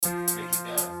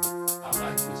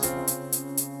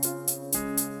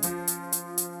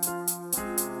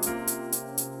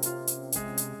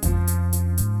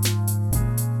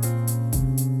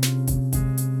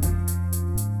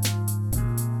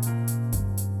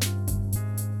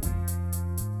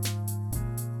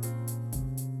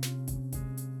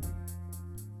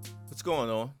What's going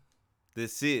on?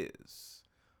 This is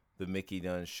the Mickey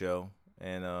Dunn Show,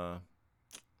 and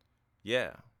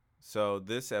yeah. So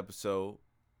this episode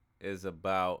is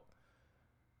about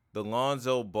the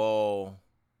Lonzo Ball,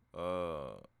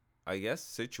 uh, I guess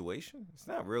situation. It's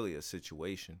not really a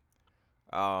situation.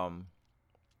 Um,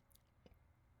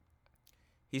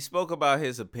 he spoke about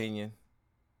his opinion.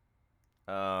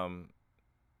 Um,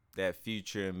 that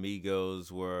Future and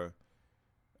Migos were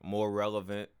more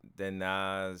relevant than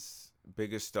Nas,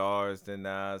 bigger stars than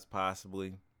Nas,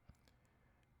 possibly.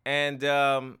 And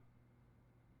a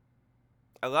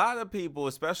lot of people,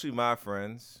 especially my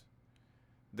friends,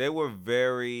 they were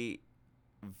very,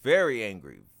 very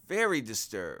angry, very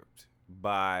disturbed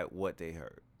by what they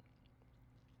heard.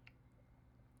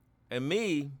 And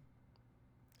me,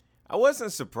 I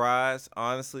wasn't surprised,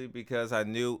 honestly, because I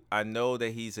know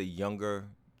that he's a younger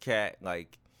cat.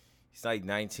 Like, he's like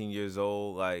 19 years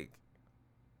old. Like,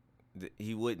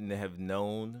 he wouldn't have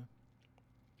known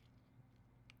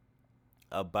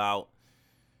about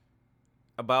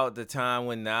the time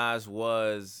when Nas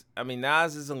was. I mean,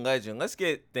 Nas is a legend. Let's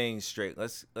get things straight.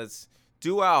 Let's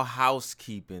do our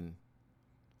housekeeping.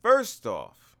 First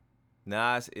off,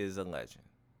 Nas is a legend.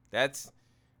 That's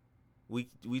we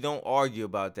don't argue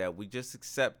about that. We just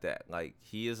accept that. Like,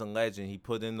 he is a legend. He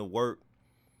put in the work.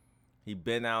 He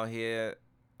been out here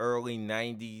early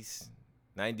 90s,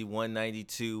 91,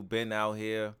 92, been out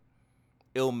here.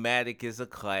 Illmatic is a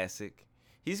classic.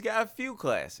 He's got a few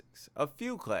classics. I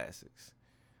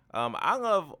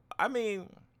love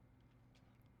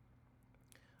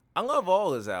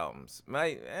all his albums.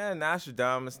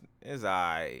 Nostradamus is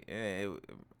alright.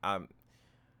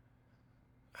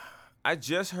 I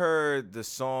just heard the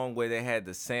song where they had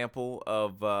the sample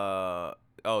of the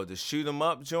Shoot 'Em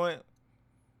Up joint,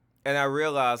 and I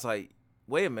realized, like,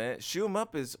 wait a minute, Shoot 'Em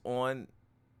Up is on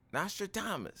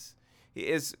Nostradamus.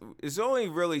 It's only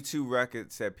really two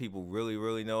records that people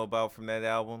really know about from that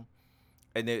album,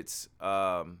 and it's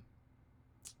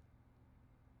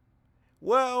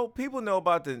people know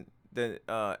about the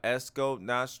Esco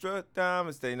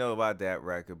Nostradamus. They know about that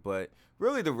record, but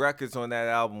really the records on that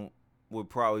album would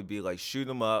probably be like Shoot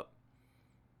 'Em Up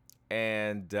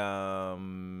and Owe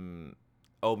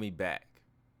Me Back.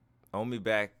 Owe Me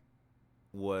Back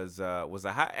was a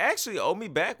hot. Actually, Owe Me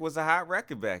Back was a hot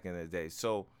record back in the day.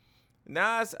 So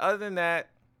Nas, other than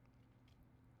that,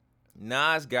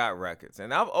 Nas got records,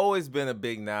 and I've always been a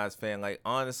big Nas fan. Like,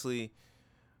 honestly,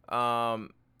 on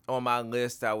my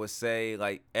list, I would say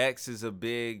like X is a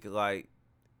big, like,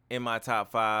 in my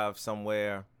top 5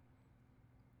 somewhere.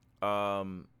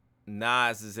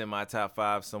 Nas is in my top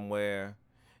 5 somewhere.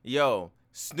 Yo,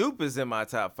 Snoop is in my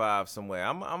top 5 somewhere.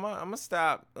 I'm gonna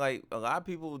stop. Like, a lot of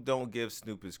people don't give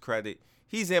Snoop his credit.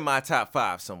 He's in my top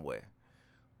 5 somewhere.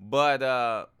 But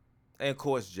and of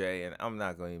course Jay, and I'm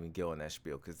not gonna even get on that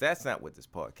spiel because that's not what this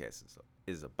podcast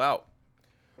is about.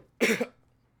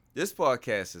 This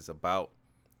podcast is about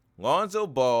Lonzo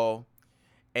Ball,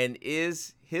 and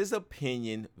is his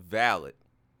opinion valid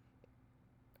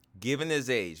given his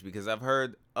age? Because I've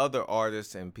heard other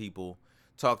artists and people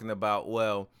talking about,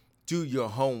 well, do your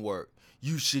homework.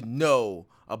 You should know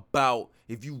about,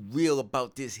 if you real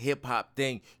about this hip hop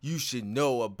thing, you should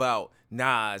know about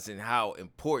Nas and how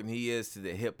important he is to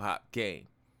the hip hop game.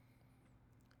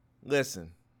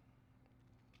 Listen,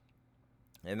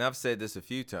 and I've said this a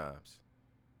few times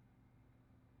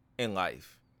in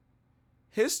life,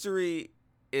 history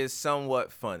is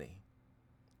somewhat funny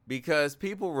because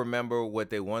people remember what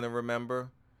they want to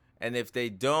remember. And if they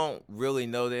don't really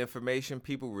know the information,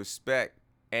 people respect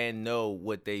and know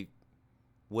what they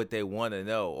want to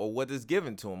know or what is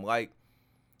given to them. Like,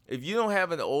 if you don't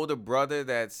have an older brother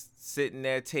that's sitting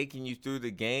there taking you through the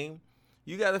game,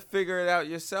 you got to figure it out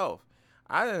yourself.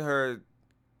 I done heard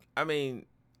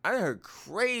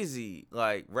crazy,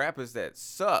 like, rappers that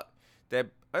suck. Wait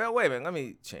a minute, let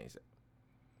me change that.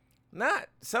 Not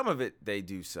some of it, they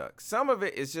do suck. Some of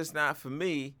it is just not for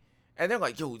me. And they're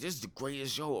like, yo, this is the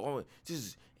greatest show. Oh,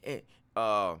 this is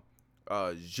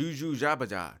Juju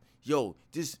Jabba. Yo,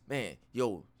 this man,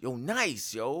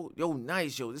 nice,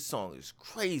 nice, this song is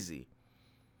crazy.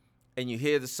 And you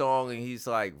hear the song and he's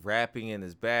like rapping in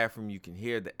his bathroom. You can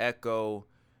hear the echo,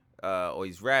 or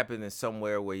he's rapping in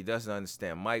somewhere where he doesn't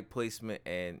understand mic placement.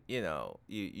 And,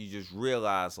 you just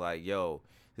realize, like, yo,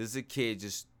 this is a kid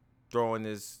just throwing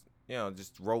this,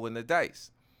 just rolling the dice.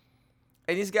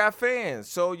 And he's got fans,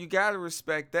 so you got to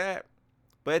respect that.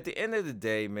 But at the end of the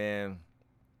day, man,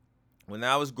 when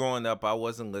I was growing up, I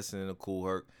wasn't listening to Kool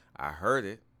Herc. I heard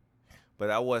it, but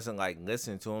I wasn't, like,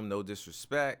 listening to him. No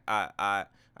disrespect. I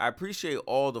appreciate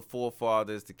all the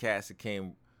forefathers, the cats that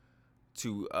came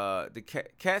to the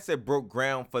cats that broke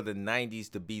ground for the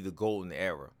 90s to be the golden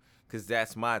era, because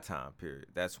that's my time period.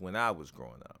 That's when I was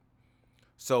growing up.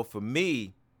 So for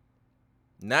me,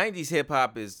 90s hip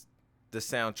hop is the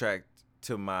soundtrack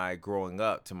to my growing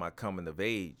up, to my coming of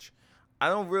age. I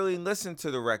don't really listen to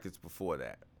the records before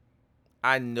that.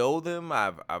 I know them.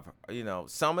 I've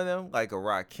some of them like a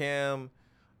Rakim.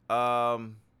 I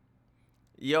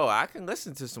can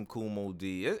listen to some Kool Moe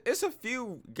Dee. It's a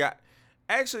few got.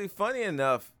 Actually, funny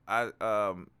enough,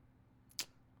 Tidal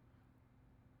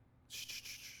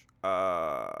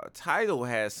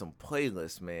has some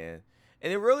playlists, man,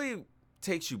 and it really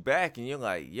takes you back, and you're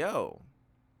like, yo.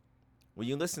 When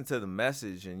you listen to The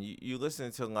Message and you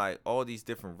listen to like all these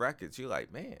different records, you're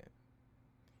like, man,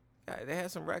 they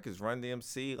had some records. Run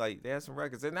DMC, like they had some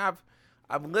records, and I've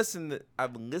listened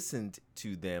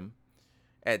to them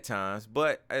at times,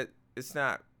 but it's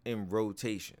not in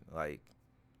rotation. Like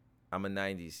I'm a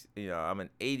 90s, I'm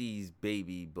an 80s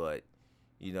baby, but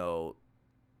the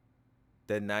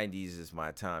 90s is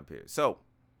my time period. So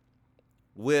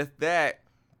with that,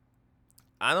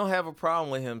 I don't have a problem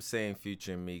with him saying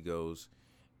Future and Migos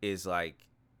is like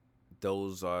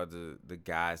those are the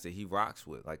guys that he rocks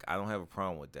with. Like I don't have a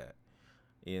problem with that.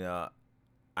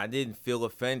 I didn't feel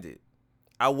offended.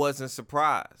 I wasn't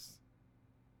surprised.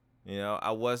 I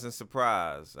wasn't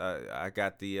surprised. I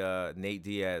got the Nate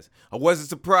Diaz. I wasn't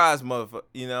surprised, motherfucker.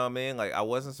 You know what I mean? Like I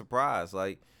wasn't surprised.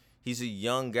 Like he's a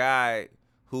young guy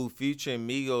who Future and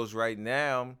Migos right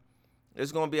now.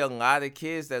 There's gonna be a lot of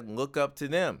kids that look up to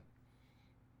them.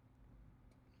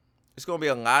 It's gonna be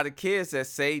a lot of kids that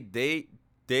say they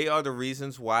are the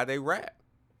reasons why they rap.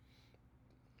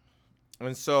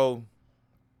 And so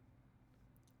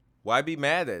why be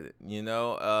mad at it?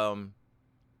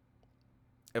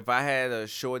 If I had a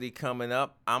shorty coming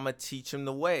up, I'ma teach him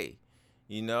the way.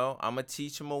 I'ma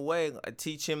teach him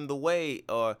the way,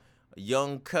 or a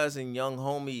young cousin, young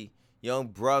homie, young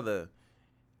brother.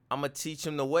 I'm going to teach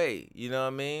him the way, you know what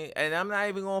I mean? And I'm not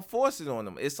even going to force it on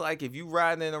him. It's like if you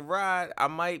riding in a ride, I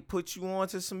might put you on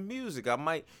to some music.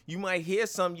 You might hear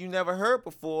something you never heard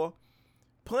before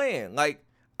playing. Like,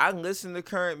 I listen to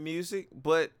current music,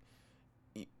 but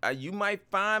you might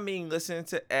find me listening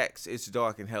to X, It's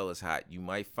Dark and Hell is Hot. You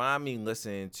might find me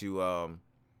listening to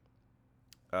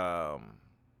I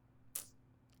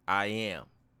Am.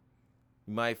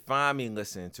 You might find me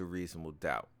listening to Reasonable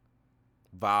Doubt.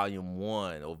 Volume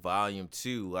 1 or Volume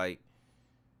 2, like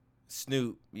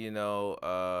Snoop,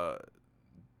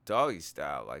 Doggy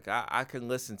Style. Like I can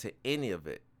listen to any of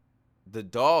it. The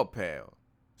Dog Pound,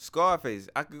 Scarface.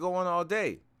 I could go on all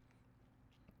day.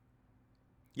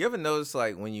 You ever notice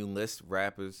like when you list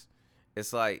rappers,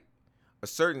 it's like a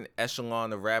certain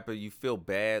echelon of rapper, you feel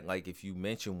bad. Like if you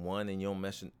mention one and you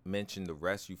don't mention the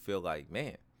rest, you feel like,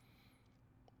 man,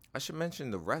 I should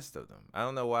mention the rest of them. I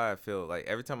don't know why I feel like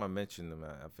every time I mention them,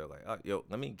 I feel like, oh, yo,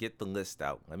 let me get the list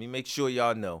out. Let me make sure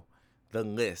y'all know the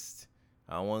list.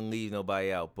 I don't want to leave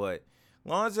nobody out. But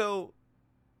Lonzo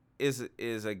is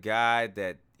a guy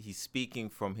that he's speaking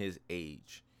from his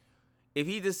age. If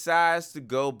he decides to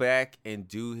go back and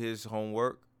do his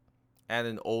homework at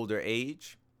an older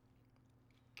age,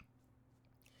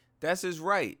 that's his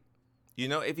right.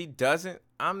 If he doesn't,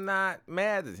 I'm not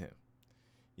mad at him.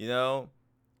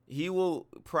 He will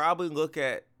probably look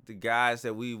at the guys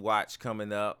that we watch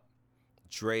coming up,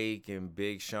 Drake and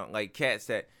Big Sean, like cats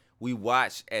that we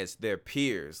watch as their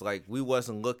peers. Like we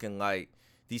wasn't looking like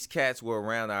these cats were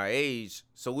around our age,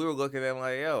 so we were looking at them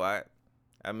like, yo,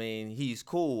 I mean, he's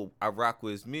cool. I rock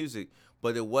with his music,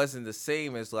 but it wasn't the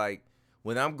same as like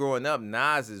when I'm growing up.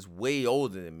 Nas is way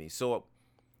older than me, so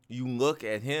you look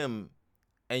at him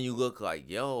and you look like,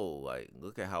 yo, like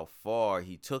look at how far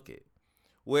he took it.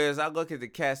 Whereas I look at the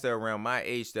cats that are around my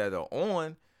age that are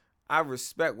on, I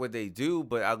respect what they do,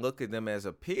 but I look at them as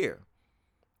a peer.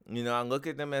 I look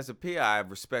at them as a peer. I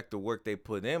respect the work they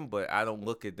put in, but I don't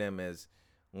look at them as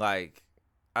like,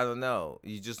 I don't know.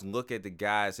 You just look at the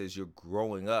guys as you're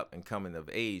growing up and coming of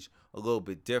age a little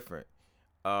bit different.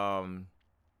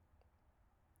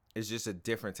 It's just a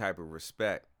different type of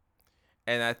respect.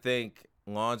 And I think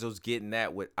Lonzo's getting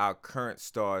that with our current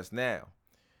stars now.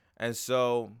 And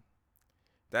so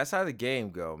that's how the game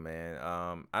go, man.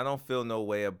 I don't feel no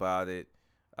way about it.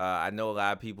 I know a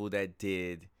lot of people that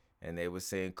did, and they were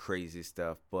saying crazy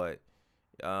stuff, but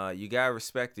you gotta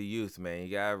respect the youth, man.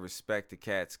 You gotta respect the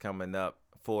cats coming up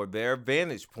for their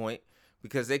vantage point,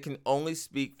 because they can only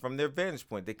speak from their vantage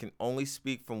point. They can only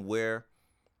speak from where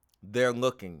they're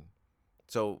looking.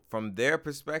 So from their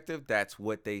perspective, that's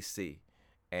what they see.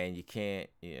 And you can't,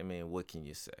 I mean, what can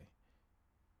you say?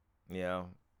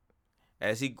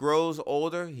 As he grows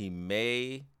older, he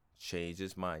may change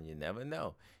his mind. You never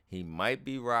know. He might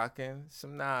be rocking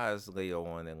some Nas later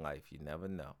on in life. You never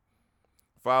know.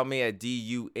 Follow me at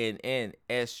DUNNSUNN,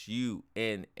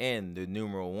 the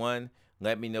numeral 1.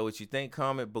 Let me know what you think.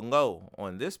 Comment below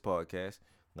on this podcast.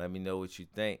 Let me know what you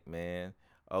think, man.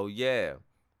 Oh, yeah.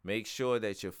 Make sure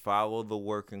that you follow the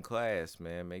working class,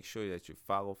 man. Make sure that you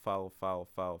follow.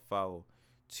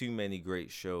 Too many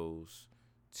great shows.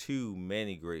 Too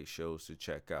many great shows to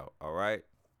check out. All right?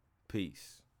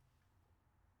 Peace.